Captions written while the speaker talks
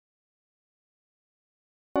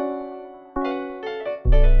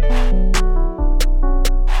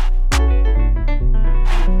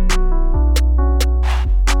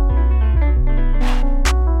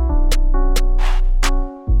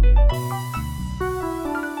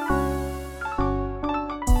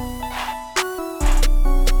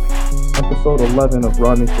episode 11 of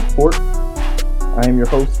Rodney's Report. I am your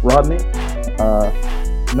host, Rodney.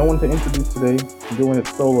 No one to introduce today. I'm doing it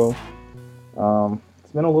solo.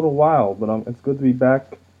 It's been a little while, but it's good to be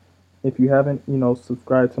back. If you haven't,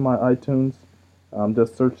 subscribe to my iTunes.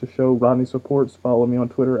 Just search the show Rodney's Reports. Follow me on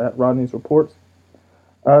Twitter at Rodney's Reports.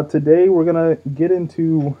 Today we're going to get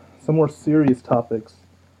into some more serious topics.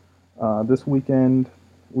 This weekend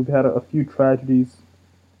we've had a few tragedies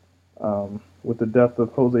with the death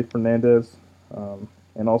of Jose Fernandez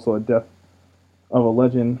and also a death of a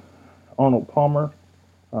legend, Arnold Palmer.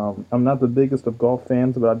 I'm not the biggest of golf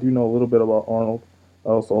fans, but I do know a little bit about Arnold.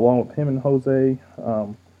 So along with him and Jose,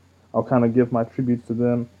 I'll kind of give my tributes to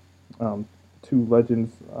them, two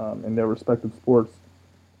legends in their respective sports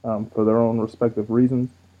for their own respective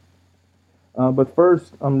reasons. But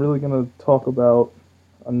first, I'm really going to talk about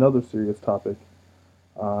another serious topic,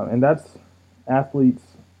 and that's athletes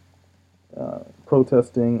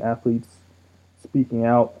protesting, athletes speaking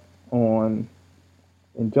out on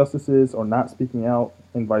injustices or not speaking out,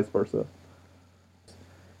 and vice versa.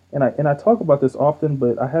 And I talk about this often,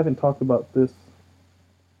 but I haven't talked about this.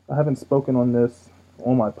 I haven't spoken on this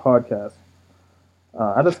on my podcast.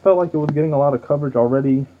 I just felt like it was getting a lot of coverage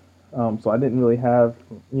already, so I didn't really have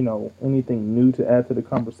anything new to add to the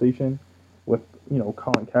conversation with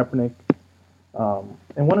Colin Kaepernick.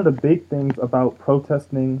 And one of the big things about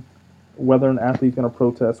protesting, whether an athlete's going to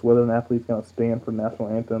protest, whether an athlete's going to stand for the national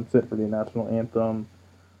anthem, sit for the national anthem,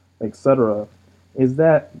 etc., is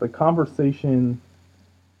that the conversation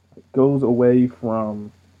goes away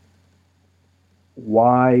from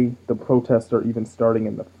why the protests are even starting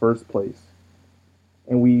in the first place.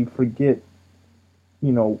 And we forget,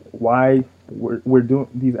 why we're doing,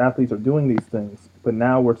 these athletes are doing these things. But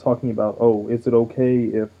now we're talking about, is it okay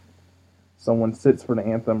if someone sits for the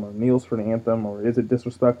anthem or kneels for the anthem, or is it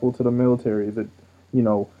disrespectful to the military? Is it,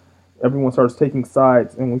 everyone starts taking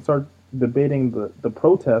sides and we start debating the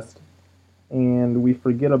protest, and we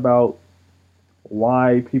forget about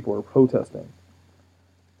why people are protesting.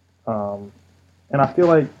 And I feel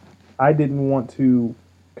like I didn't want to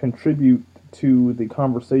contribute to the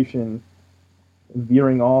conversation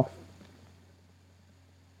veering off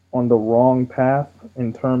on the wrong path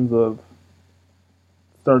in terms of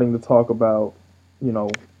starting to talk about,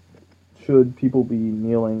 should people be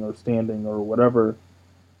kneeling or standing or whatever,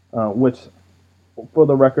 which, for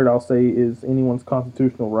the record, I'll say is anyone's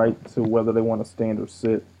constitutional right to whether they want to stand or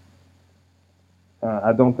sit.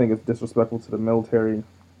 I don't think it's disrespectful to the military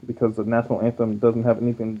because the national anthem doesn't have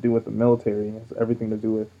anything to do with the military. It has everything to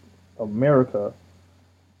do with America.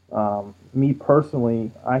 Me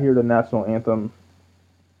personally, I hear the national anthem,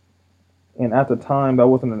 and at the time, that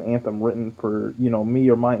wasn't an anthem written for, me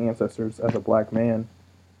or my ancestors as a black man.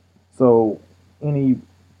 So any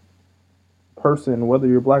person, whether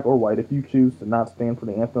you're black or white, if you choose to not stand for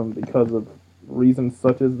the anthem because of reasons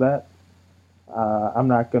such as that, I'm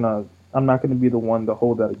not gonna be the one to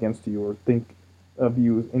hold that against you or think of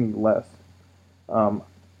you any less.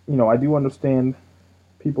 I do understand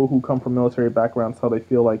people who come from military backgrounds, how they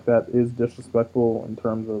feel like that is disrespectful in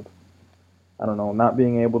terms of, not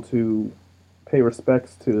being able to pay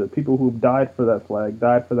respects to people who've died for that flag,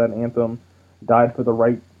 died for that anthem, died for the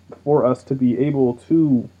right for us to be able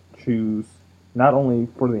to choose, not only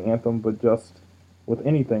for the anthem, but just with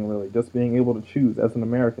anything really, just being able to choose as an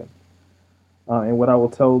American. And what I will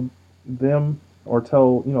tell them, or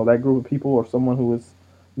tell, that group of people or someone who is,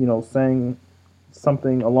 saying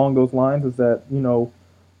something along those lines is that,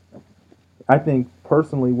 I think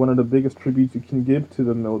personally one of the biggest tributes you can give to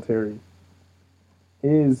the military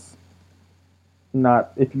is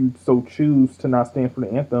not, if you so choose to not stand for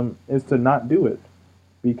the anthem, is to not do it,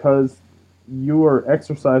 because you are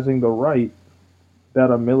exercising the right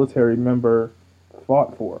that a military member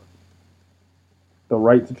fought for, the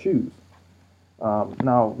right to choose.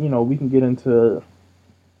 Now, we can get into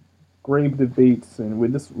grave debates, and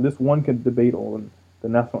with this one could debate on the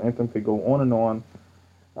national anthem could go on,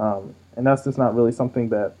 and that's just not really something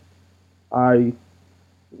that I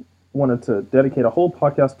wanted to dedicate a whole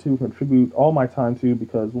podcast to, contribute all my time to,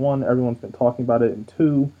 because one, everyone's been talking about it, and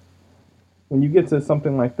two, when you get to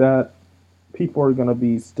something like that, people are going to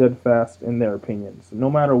be steadfast in their opinions. No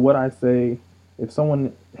matter what I say, if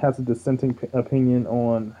someone has a dissenting opinion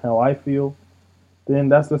on how I feel, then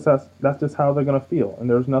that's just how they're going to feel. And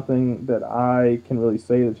there's nothing that I can really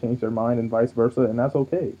say to change their mind, and vice versa, and that's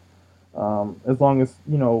okay. As long as,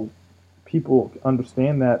 people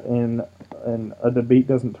understand that and a debate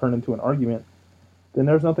doesn't turn into an argument, then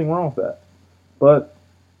there's nothing wrong with that. But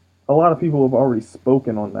a lot of people have already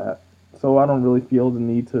spoken on that, so I don't really feel the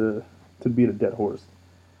need to beat a dead horse.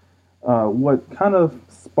 What kind of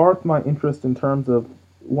sparked my interest in terms of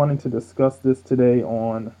wanting to discuss this today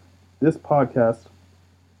on this podcast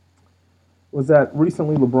was that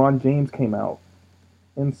recently LeBron James came out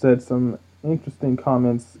and said some interesting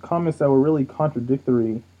comments that were really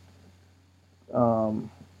contradictory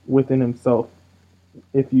within himself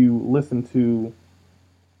if you listen to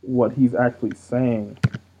what he's actually saying.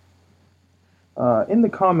 In the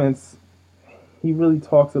comments, he really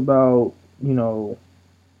talks about,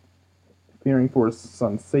 fearing for his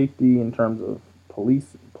son's safety in terms of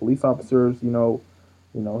police officers.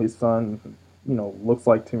 His son, looks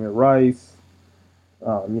like Tamir Rice.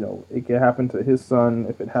 It could happen to his son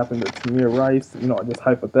if it happened to Tamir Rice. Just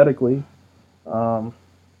hypothetically.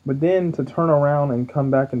 But then to turn around and come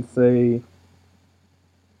back and say,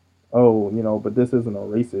 "Oh, but this isn't a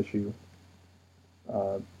race issue."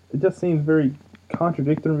 It just seems very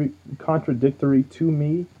contradictory to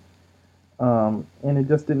me, and it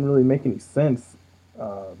just didn't really make any sense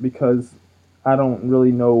because I don't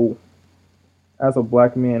really know, as a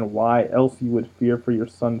black man, why else you would fear for your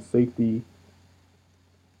son's safety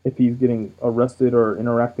if he's getting arrested or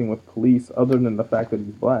interacting with police, other than the fact that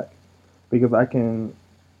he's black. Because I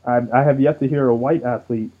have yet to hear a white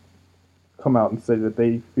athlete come out and say that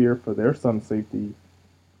they fear for their son's safety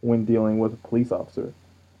when dealing with a police officer.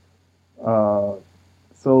 Uh,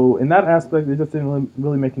 so in that aspect, it just didn't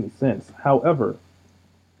really make any sense. However,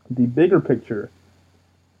 the bigger picture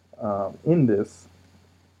in this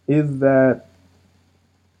is that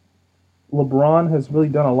LeBron has really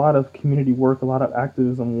done a lot of community work, a lot of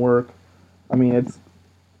activism work. I mean, it's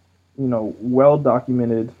well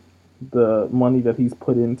documented the money that he's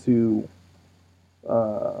put into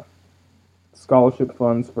uh, scholarship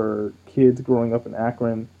funds for kids growing up in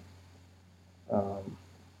Akron. Um,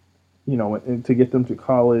 and to get them to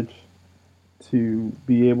college, to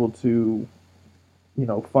be able to,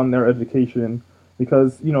 fund their education.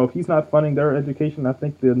 Because, if he's not funding their education, I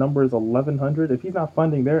think the number is 1,100. If he's not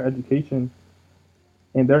funding their education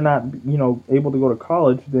and they're not, able to go to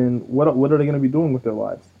college, then what are they going to be doing with their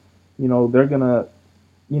lives? They're going to,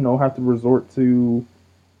 have to resort to,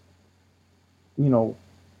 you know,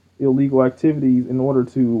 illegal activities in order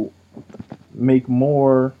to make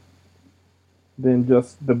more than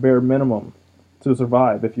just the bare minimum to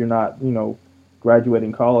survive if you're not,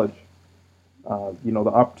 graduating college.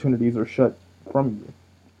 The opportunities are shut from you,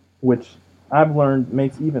 which I've learned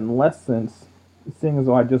makes even less sense, seeing as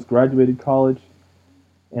though I just graduated college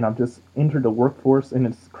and I've just entered the workforce, and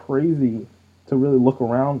it's crazy to really look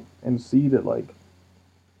around and see that like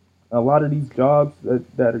a lot of these jobs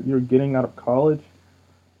that you're getting out of college,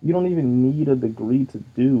 you don't even need a degree to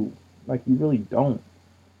do. Like you really don't.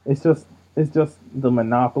 It's just the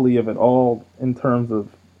monopoly of it all in terms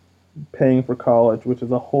of paying for college, which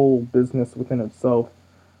is a whole business within itself.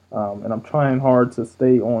 And I'm trying hard to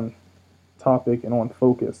stay on topic and on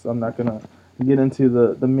focus. I'm not gonna get into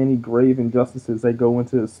the many grave injustices that go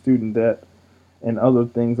into student debt and other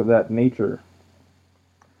things of that nature.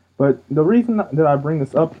 But the reason that I bring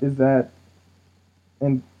this up is that,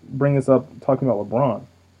 and bring this up talking about LeBron,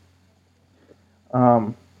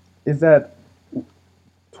 um, is that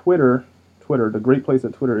Twitter, Twitter, the great place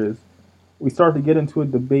that Twitter is, we started to get into a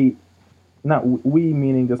debate. Not we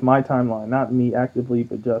meaning just my timeline, not me actively,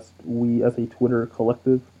 but just we as a Twitter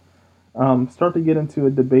collective. Start to get into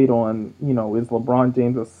a debate on, is LeBron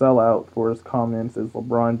James a sellout for his comments? Is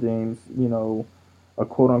LeBron James, a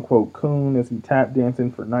quote unquote coon? Is he tap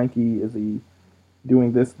dancing for Nike? Is he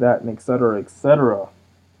doing this, that, and et cetera, et cetera?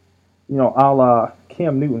 A la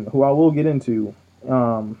Cam Newton, who I will get into,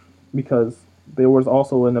 because there was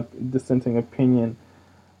also a dissenting opinion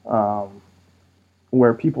um,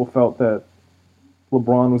 where people felt that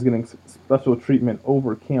LeBron was getting special treatment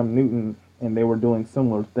over Cam Newton, and they were doing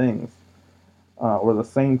similar things or the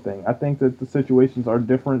same thing. I think that the situations are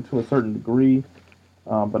different to a certain degree,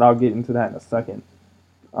 but I'll get into that in a second.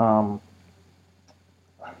 Um,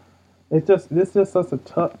 it's just such a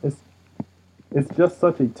tough it's just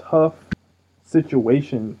such a tough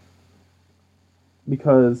situation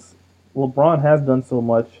because LeBron has done so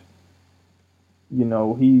much.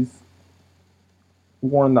 He's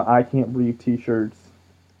worn the "I Can't Breathe" T-shirts.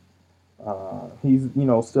 He's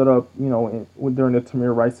stood up during the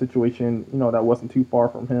Tamir Rice situation. That wasn't too far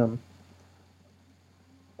from him,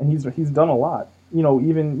 and he's done a lot.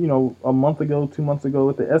 Even a month ago, 2 months ago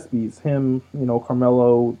at the ESPYS, him,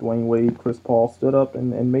 Carmelo, Dwayne Wade, Chris Paul stood up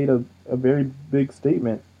and made a very big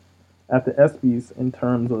statement at the ESPYS in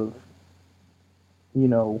terms of you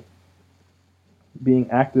know being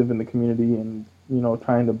active in the community and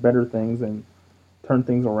trying to better things and turn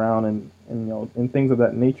things around and things of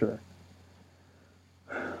that nature.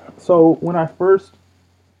 So when I first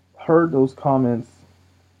heard those comments,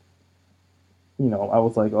 I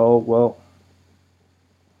was like, oh well,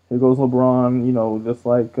 here goes LeBron, just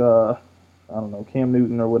like I don't know, Cam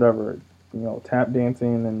Newton or whatever, tap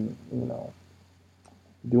dancing and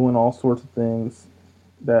doing all sorts of things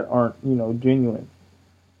that aren't genuine.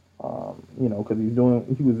 Because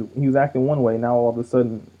he was acting one way. Now all of a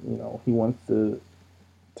sudden, he wants to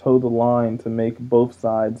toe the line to make both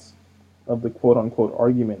sides of the quote unquote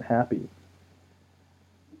argument happy.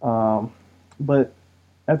 Um, but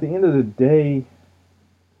at the end of the day,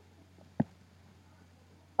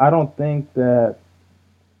 I don't think that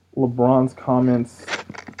LeBron's comments,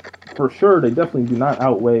 for sure, they definitely do not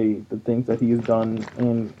outweigh the things that he has done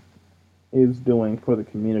and is doing for the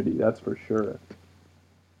community. That's for sure.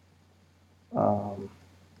 Um,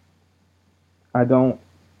 I don't,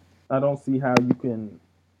 I don't see how you can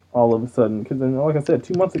all of a sudden, because then, like I said,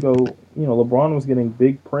 2 months ago, LeBron was getting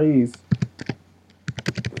big praise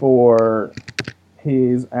for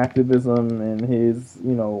his activism and his,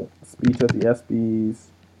 speech at the ESPYS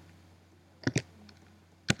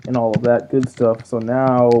and all of that good stuff. So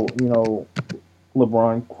now,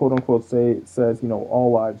 LeBron, quote unquote, says,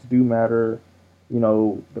 all lives do matter.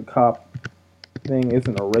 The cop thing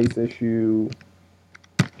isn't a race issue,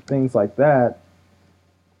 things like that.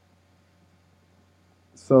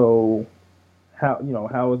 So how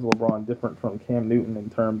is LeBron different from Cam Newton in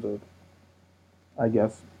terms of, I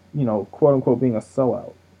guess, quote unquote, being a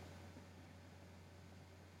sellout?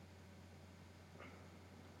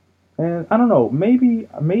 And I don't know, maybe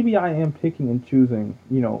I am picking and choosing,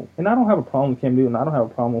 and I don't have a problem with Cam Newton. I don't have a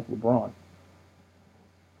problem with LeBron.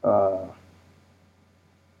 Uh,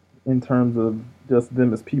 in terms of just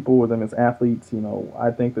them as people or them as athletes,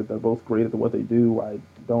 I think that they're both great at what they do. I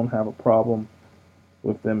don't have a problem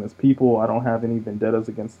with them as people. I don't have any vendettas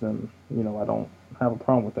against them. I don't have a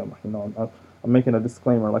problem with them. I'm making a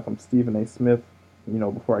disclaimer like I'm Stephen A. Smith,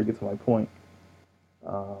 before I get to my point.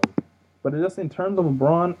 Um, but just in terms of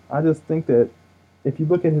LeBron, I just think that if you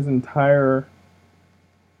look at his entire,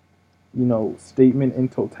 statement in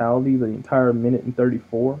totality, the entire minute and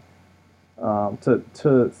 34,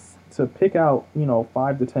 to pick out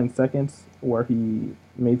 5 to 10 seconds where he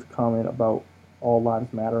makes a comment about all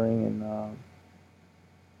lives mattering and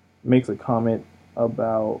makes a comment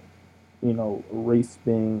about race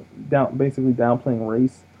being down, basically downplaying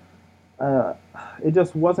race. Uh, it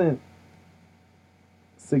just wasn't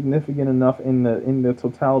significant enough in the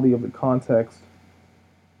totality of the context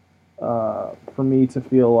for me to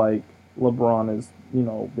feel like LeBron is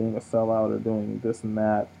being a sellout or doing this and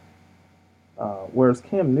that. Whereas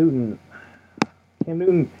Cam Newton,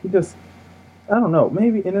 he just, I don't know,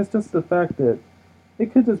 maybe, and it's just the fact that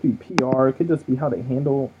it could just be PR. It could just be how they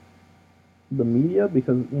handle the media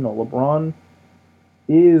because LeBron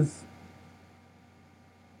is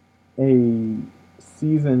a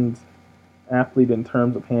seasoned athlete in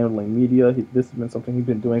terms of handling media. This has been something he's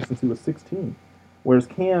been doing since he was 16. Whereas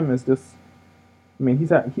Cam is just, I mean, he's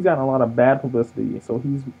gotten a lot of bad publicity, so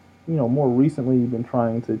he's more recently been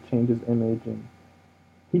trying to change his image, and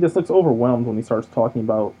he just looks overwhelmed when he starts talking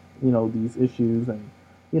about these issues, and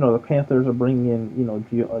the Panthers are bringing in a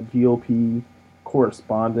GOP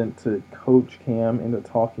correspondent to coach Cam into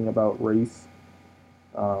talking about race,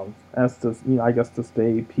 as to I guess to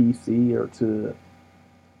stay PC or to,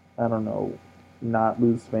 I don't know, not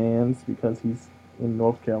lose fans because he's in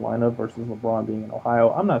North Carolina versus LeBron being in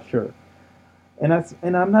Ohio. I'm not sure, and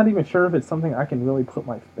I'm not even sure if it's something I can really put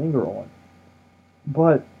my finger on.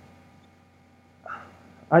 But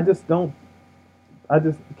I just don't. I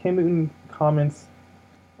just came in comments.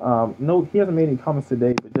 No, he hasn't made any comments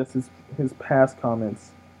today, but just his past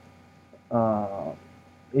comments. Uh,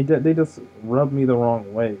 they just rub me the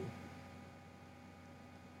wrong way.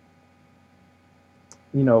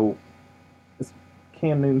 You know, it's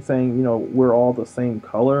Cam Newton saying we're all the same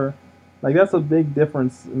color. Like that's a big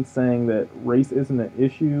difference in saying that race isn't an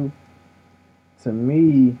issue. To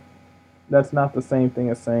me, that's not the same thing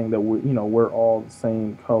as saying that we're all the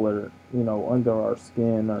same color, under our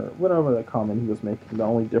skin or whatever the comment he was making. The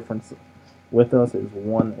only difference with us is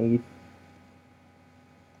 1/8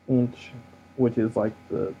 inch, which is like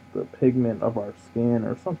the pigment of our skin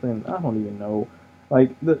or something. I don't even know.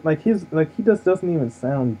 Like he just doesn't even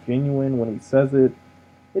sound genuine when he says it.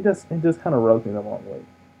 It just kind of rubs me the wrong way.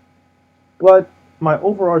 But my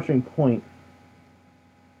overarching point,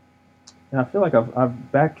 and I feel like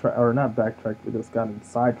I've backtracked or not backtracked, but just gotten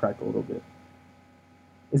sidetracked a little bit,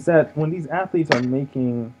 is that when these athletes are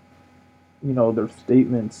making their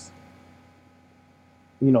statements,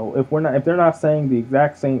 if they're not saying the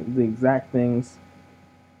exact things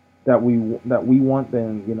that we want,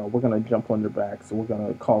 then we're gonna jump on their backs. We're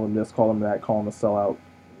gonna call them this, call them that, call them a sellout.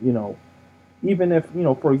 You know, even if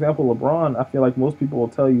for example, LeBron, I feel like most people will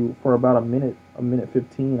tell you for about a minute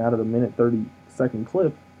 15 out of the minute 30-second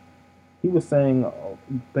clip, he was saying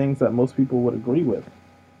things that most people would agree with.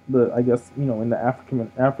 I guess in the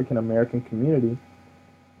African American community,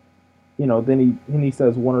 then he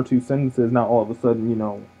says one or two sentences. Now all of a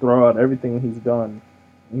sudden, throw out everything he's done.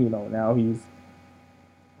 Now he's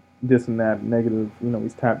this and that negative.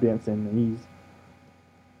 He's tap dancing and he's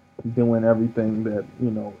doing everything that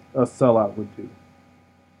a sellout would do.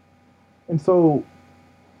 And so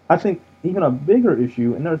I think even a bigger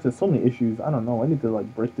issue, and there's just so many issues. I don't know. I need to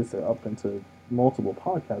like break this up into multiple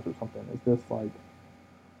podcasts or something. It's just like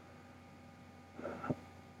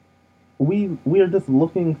we are just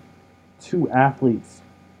looking to athletes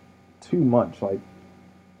too much.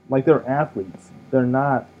 Like they're athletes. They're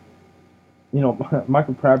not.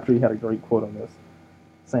 Michael Crabtree had a great quote on this,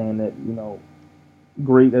 saying that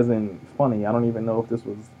great as in funny. I don't even know if this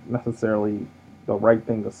was necessarily the right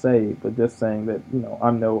thing to say, but just saying that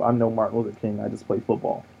I'm no Martin Luther King. I just play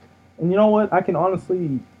football. And you know what? I can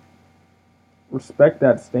honestly respect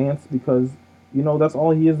that stance because that's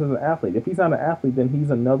all he is as an athlete. If he's not an athlete, then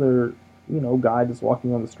he's another guy just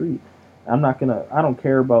walking on the street. I don't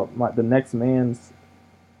care about the next man's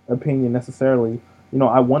opinion necessarily.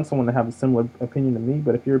 I want someone to have a similar opinion to me,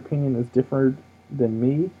 but if your opinion is different than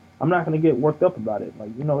me, I'm not going to get worked up about it.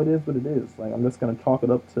 Like, it is what it is. Like, I'm just going to chalk it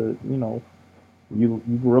up to, you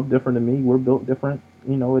grew up different than me, we're built different,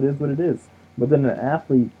 it is what it is. But then an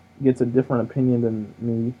athlete gets a different opinion than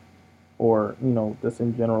me, or, just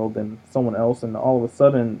in general than someone else, and all of a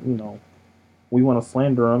sudden, we want to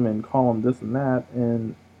slander them and call them this and that,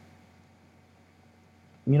 and,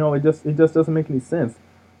 it just doesn't make any sense.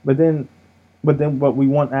 But then but we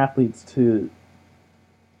want athletes to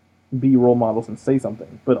be role models and say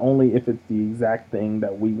something, but only if it's the exact thing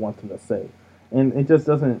that we want them to say. And it just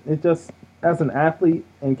doesn't. It just as an athlete,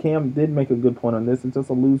 and Cam did make a good point on this. It's just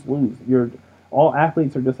a lose lose. All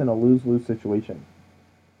athletes are just in a lose lose situation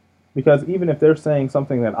because even if they're saying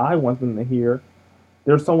something that I want them to hear,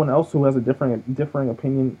 there's someone else who has a differing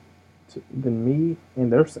opinion than me,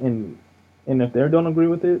 and if they don't agree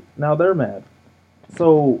with it, now they're mad.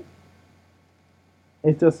 So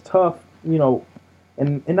it's just tough,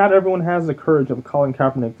 and not everyone has the courage of Colin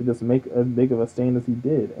Kaepernick to just make as big of a stand as he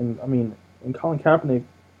did. And I mean, and Colin Kaepernick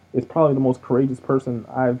is probably the most courageous person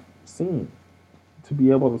I've seen to be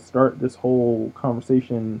able to start this whole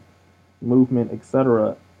conversation, movement,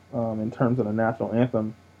 etc. In terms of the national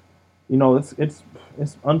anthem. It's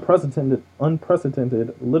unprecedented,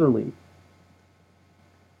 literally,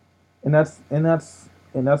 and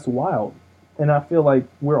that's wild. And I feel like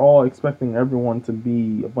we're all expecting everyone to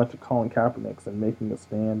be a bunch of Colin Kaepernicks and making a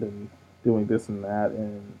stand and doing this and that,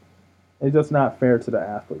 and it's just not fair to the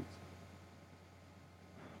athletes.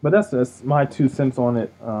 But that's just my 2 cents on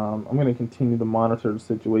it. I'm going to continue to monitor the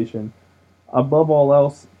situation. Above all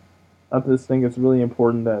else, I just think it's really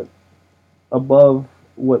important that above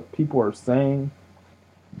what people are saying,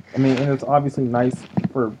 I mean, and it's obviously nice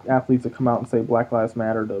for athletes to come out and say Black Lives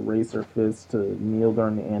Matter, to raise their fists, to kneel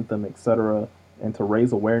during the anthem, etc., and to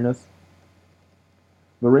raise awareness.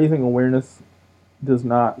 But raising awareness does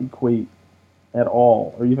not equate at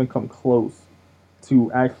all, or even come close,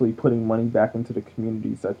 to actually putting money back into the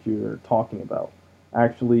communities that you're talking about.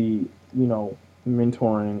 Actually,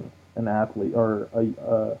 mentoring an athlete or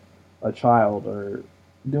a child, or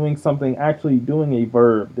doing something, actually doing a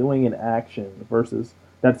verb, doing an action versus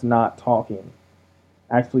that's not talking,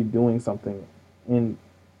 actually doing something and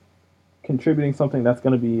contributing something that's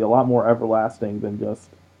going to be a lot more everlasting than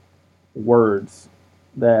just words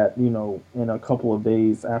that, in a couple of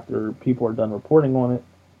days after people are done reporting on it,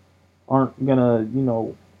 aren't going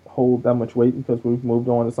to, hold that much weight because we've moved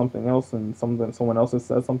on to something else and someone else has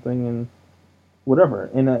said something and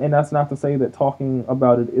whatever. And that's not to say that talking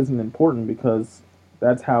about it isn't important because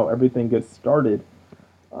that's how everything gets started.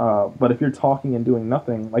 But if you're talking and doing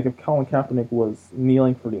nothing, like if Colin Kaepernick was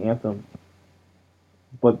kneeling for the anthem,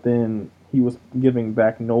 but then he was giving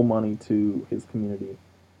back no money to his community,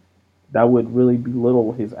 that would really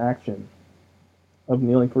belittle his action of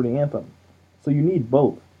kneeling for the anthem. So you need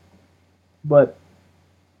both. But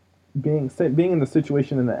being in the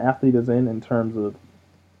situation that the athlete is in terms of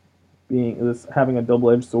having a double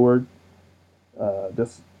edged sword,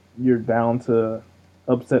 just you're bound to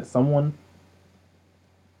upset someone.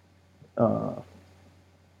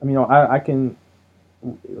 I can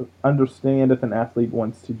understand if an athlete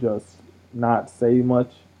wants to just not say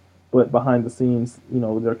much, but behind the scenes,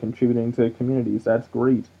 they're contributing to communities. That's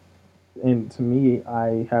great. And to me,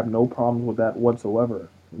 I have no problems with that whatsoever.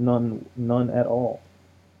 None at all.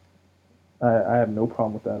 I have no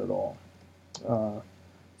problem with that at all. Uh,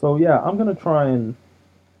 so yeah, I'm gonna try and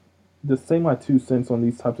just say my 2 cents on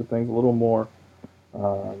these types of things a little more.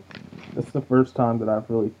 Uh, this is the first time that I've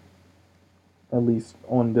really, at least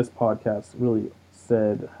on this podcast, really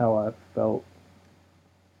said how I felt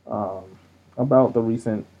um, about the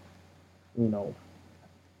recent, you know,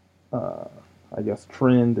 uh, I guess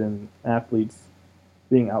trend in athletes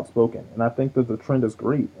being outspoken, and I think that the trend is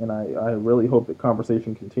great, and I really hope that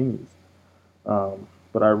conversation continues.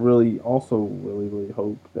 But I really also really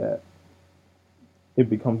hope that it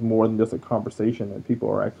becomes more than just a conversation and people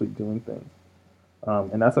are actually doing things.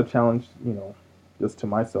 And that's a challenge, just to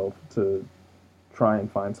myself to try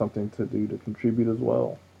and find something to do to contribute as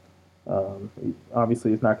well.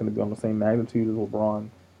 Obviously, it's not going to be on the same magnitude as LeBron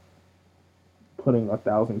putting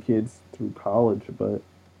 1,000 kids through college, but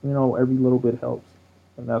every little bit helps,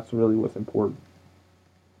 and that's really what's important.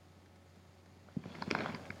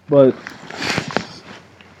 But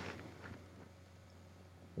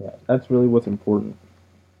yeah, that's really what's important.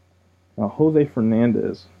 Now, Jose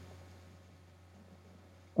Fernandez,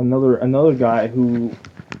 another guy who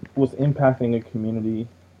was impacting a community,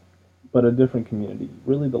 but a different community,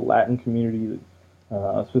 really the Latin community,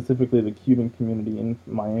 specifically the Cuban community in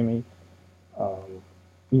Miami. Um,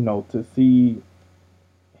 to see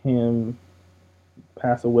him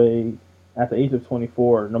pass away at the age of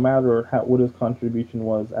 24, no matter what his contribution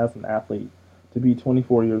was as an athlete, to be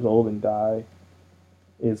 24 years old and die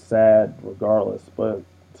is sad regardless. But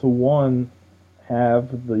to one,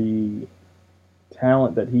 have the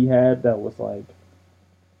talent that he had that was like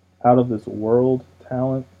out of this world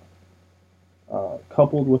talent,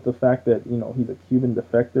 coupled with the fact that he's a Cuban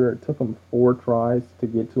defector. It took him 4 tries to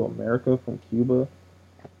get to America from Cuba.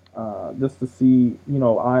 Just to see,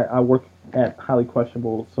 I work at Highly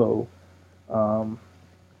Questionable, so um,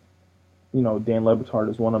 Dan Lebitard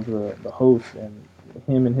is one of the hosts, and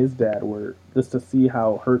him and his dad were, just to see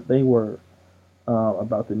how hurt they were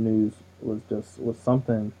about the news was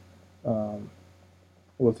something. Um,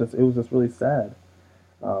 it was just really sad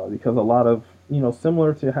because a lot of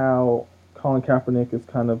similar to how Colin Kaepernick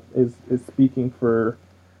is speaking for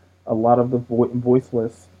a lot of the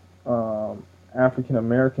voiceless African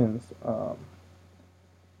Americans.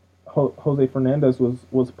 Jose Fernandez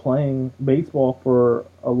was playing baseball for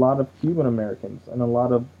a lot of Cuban Americans and a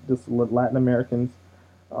lot of just Latin Americans,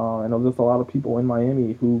 and just a lot of people in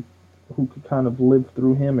Miami who could kind of live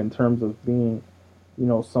through him in terms of being,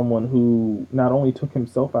 someone who not only took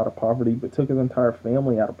himself out of poverty but took his entire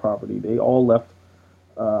family out of poverty. They all left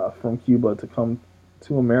from Cuba to come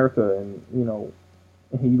to America, and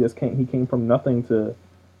he just came. He came from nothing to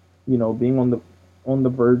being on the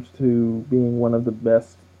verge to being one of the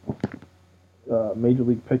best major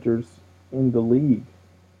league pitchers in the league.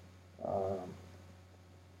 Um,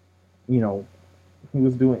 you know, he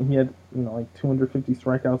had like 250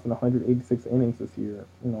 strikeouts in 186 innings this year.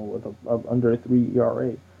 With under a 3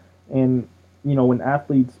 ERA, and when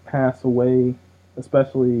athletes pass away,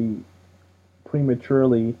 especially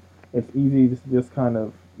prematurely, it's easy to just kind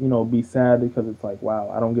of be sad because it's like, wow,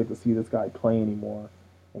 I don't get to see this guy play anymore,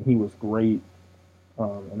 and he was great,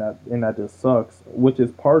 and that just sucks, which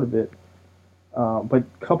is part of it. But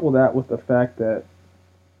couple that with the fact that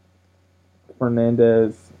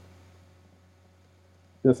Fernandez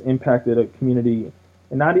just impacted a community,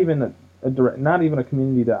 and not even not even a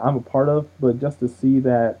community that I'm a part of, but just to see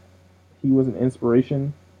that he was an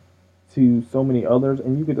inspiration to so many others,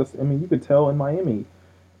 and you could tell in Miami,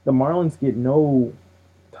 the Marlins get no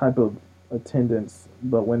type of attendance,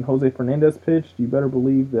 but when Jose Fernandez pitched, you better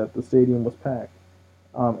believe that the stadium was packed,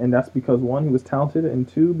 and that's because one, he was talented, and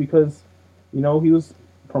two, because he was,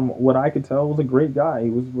 from what I could tell, was a great guy.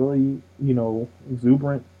 He was really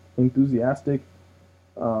exuberant, enthusiastic.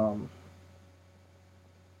 Um,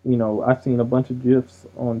 I've seen a bunch of gifs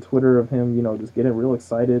on Twitter of him, just getting real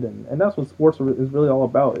excited, and that's what sports is really all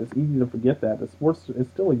about. It's easy to forget that. The sports is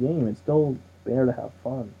still a game. It's still there to have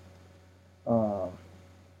fun. Um,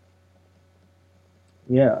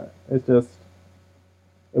 yeah, it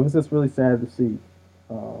was just really sad to see.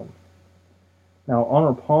 Um, Now,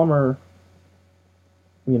 Honor Palmer,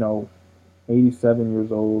 you know, 87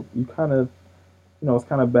 years old, you kind of, it's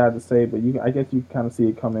kind of bad to say, but I guess you kind of see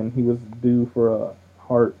it coming. He was due for a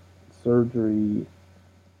heart surgery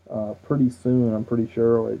pretty soon, I'm pretty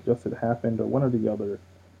sure, or it just had happened, or one or the other.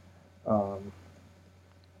 Um,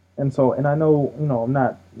 and I know, I'm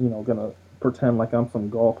not, gonna pretend like I'm some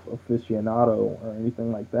golf aficionado or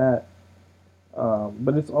anything like that.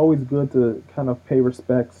 But it's always good to kind of pay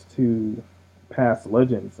respects to past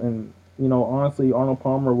legends, and honestly, Arnold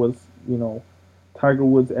Palmer was, Tiger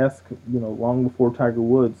Woods esque, long before Tiger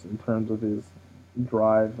Woods in terms of his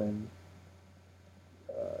drive and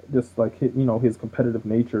just like his competitive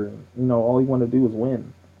nature. And all he wanted to do was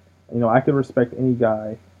win. I could respect any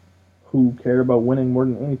guy who cared about winning more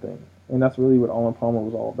than anything, and that's really what Arnold Palmer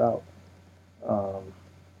was all about. Um,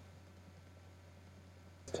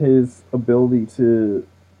 his ability to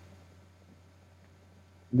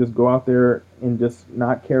just go out there and just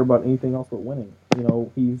not care about anything else but winning. He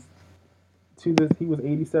was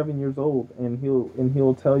 87 years old, and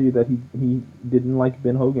he'll tell you that he didn't like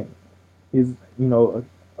Ben Hogan. He's a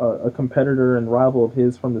competitor and rival of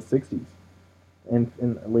his from the 60s and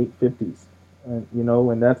in the late 50s, and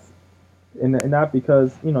that's and not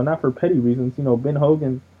because not for petty reasons. Ben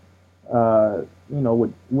Hogan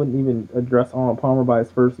wouldn't even address Arnold Palmer by his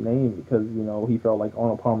first name because he felt like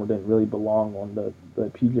Arnold Palmer didn't really belong on the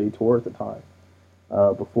PGA Tour at the time.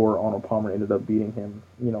 Before Arnold Palmer ended up beating him,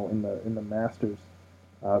 in the Masters.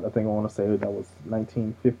 I think I want to say that was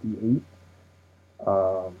 1958.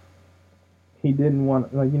 Um, he didn't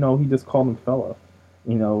want he just called him fella,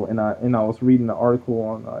 and I was reading an article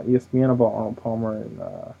on ESPN about Arnold Palmer, and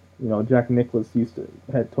Jack Nicklaus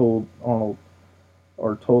had told Arnold,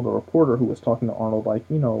 or told a reporter who was talking to Arnold, like,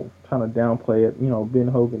 kind of downplay it. Ben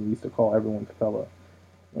Hogan used to call everyone fella,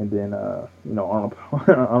 and then Arnold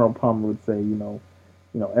Arnold Palmer would say,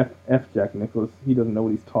 F Jack Nicklaus, he doesn't know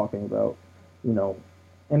what he's talking about, you know,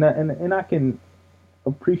 and I can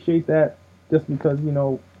appreciate that just because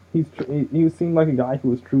he seemed like a guy who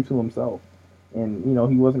was true to himself, and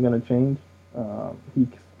he wasn't going to change.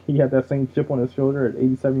 He had that same chip on his shoulder at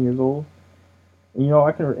 87 years old. And,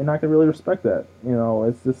 I can really respect that.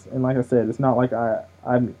 It's just, and like I said, it's not like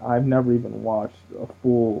I've never even watched a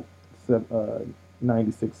full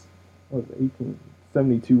 96, what was it,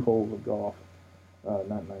 72 holes of golf.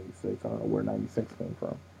 Not 96. I don't know where 96 came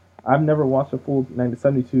from. I've never watched a full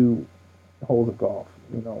 72 holes of golf.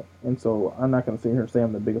 And so I'm not going to sit here and say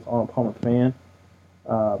I'm the biggest Arnold Palmer fan.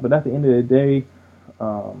 But at the end of the day,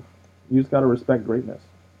 you just got to respect greatness.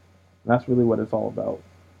 And that's really what it's all about.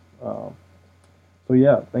 So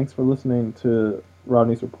yeah, thanks for listening to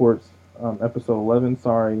Rodney's Reports, episode 11.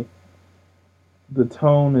 Sorry, the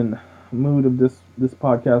tone and mood of this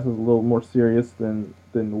podcast is a little more serious than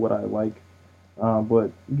what I like.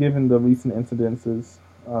 But given the recent incidences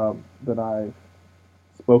that I've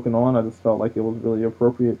spoken on, I just felt like it was really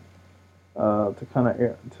appropriate to kind of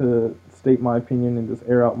to state my opinion and just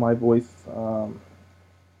air out my voice,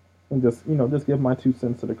 and just give my 2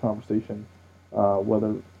 cents to the conversation,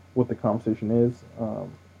 whether what the conversation is.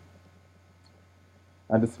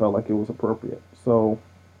 I just felt like it was appropriate. So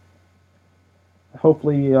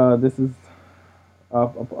hopefully this is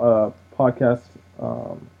a podcast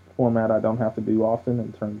format I don't have to do often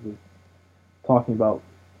in terms of talking about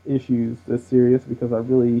issues this serious, because I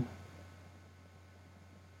really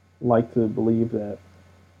like to believe that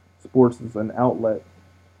sports is an outlet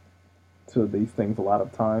to these things a lot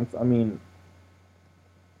of times. I mean,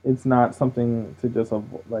 it's not something to just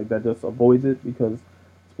that just avoids it, because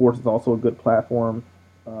sports is also a good platform,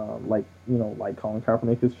 like Colin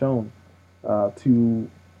Kaepernick has shown, to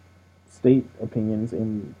state opinions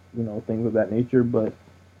and things of that nature. But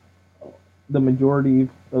the majority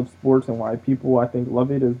of sports, and why people I think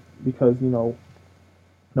love it, is because no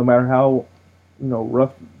matter how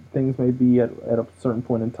rough things may be at a certain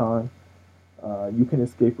point in time, you can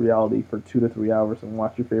escape reality for 2 to 3 hours and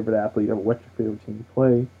watch your favorite athlete or watch your favorite team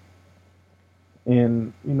play,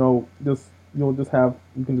 and you can just have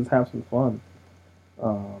some fun,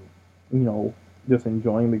 just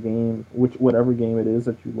enjoying the game, whatever game it is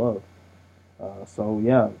that you love. So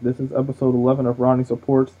yeah, this is episode 11 of Rodney's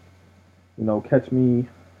Reports. Catch me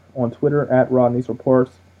on Twitter at Rodney's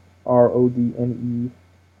Reports, RODNEY.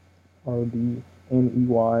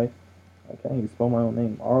 I can't even spell my own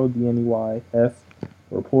name. RODNEYS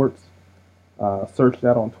Reports. Search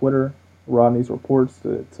that on Twitter, Rodney's Reports,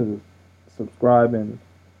 to subscribe,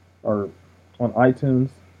 or on iTunes.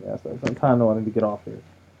 Yes, I'm kind of wanting to get off here.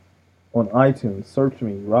 On iTunes, search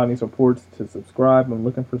me, Rodney's Reports, to subscribe. I'm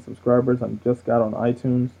looking for subscribers. I'm just got on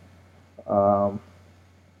iTunes.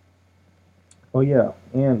 Oh yeah,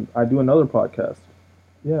 and I do another podcast.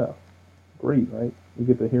 Yeah, great, right? You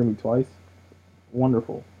get to hear me twice.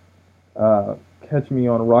 Wonderful. Catch me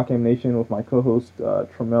on Rock M Nation with my co-host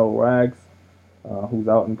Tremel Rags, who's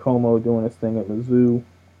out in Como doing his thing at Mizzou.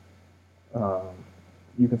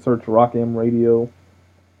 You can search Rock M Radio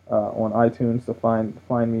on iTunes to find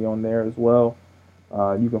me on there as well.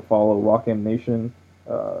 You can follow Rock M Nation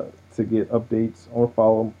to get updates, or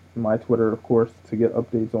follow my Twitter, of course, to get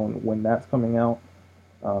updates on when that's coming out.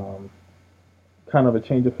 kind of a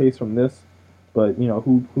change of pace from this. But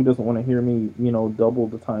who doesn't want to hear me double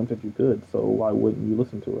the times that you could? So why wouldn't you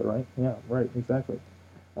listen to it, right? Yeah, right, exactly.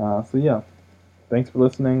 So yeah, thanks for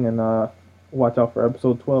listening, and watch out for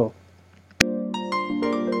episode 12.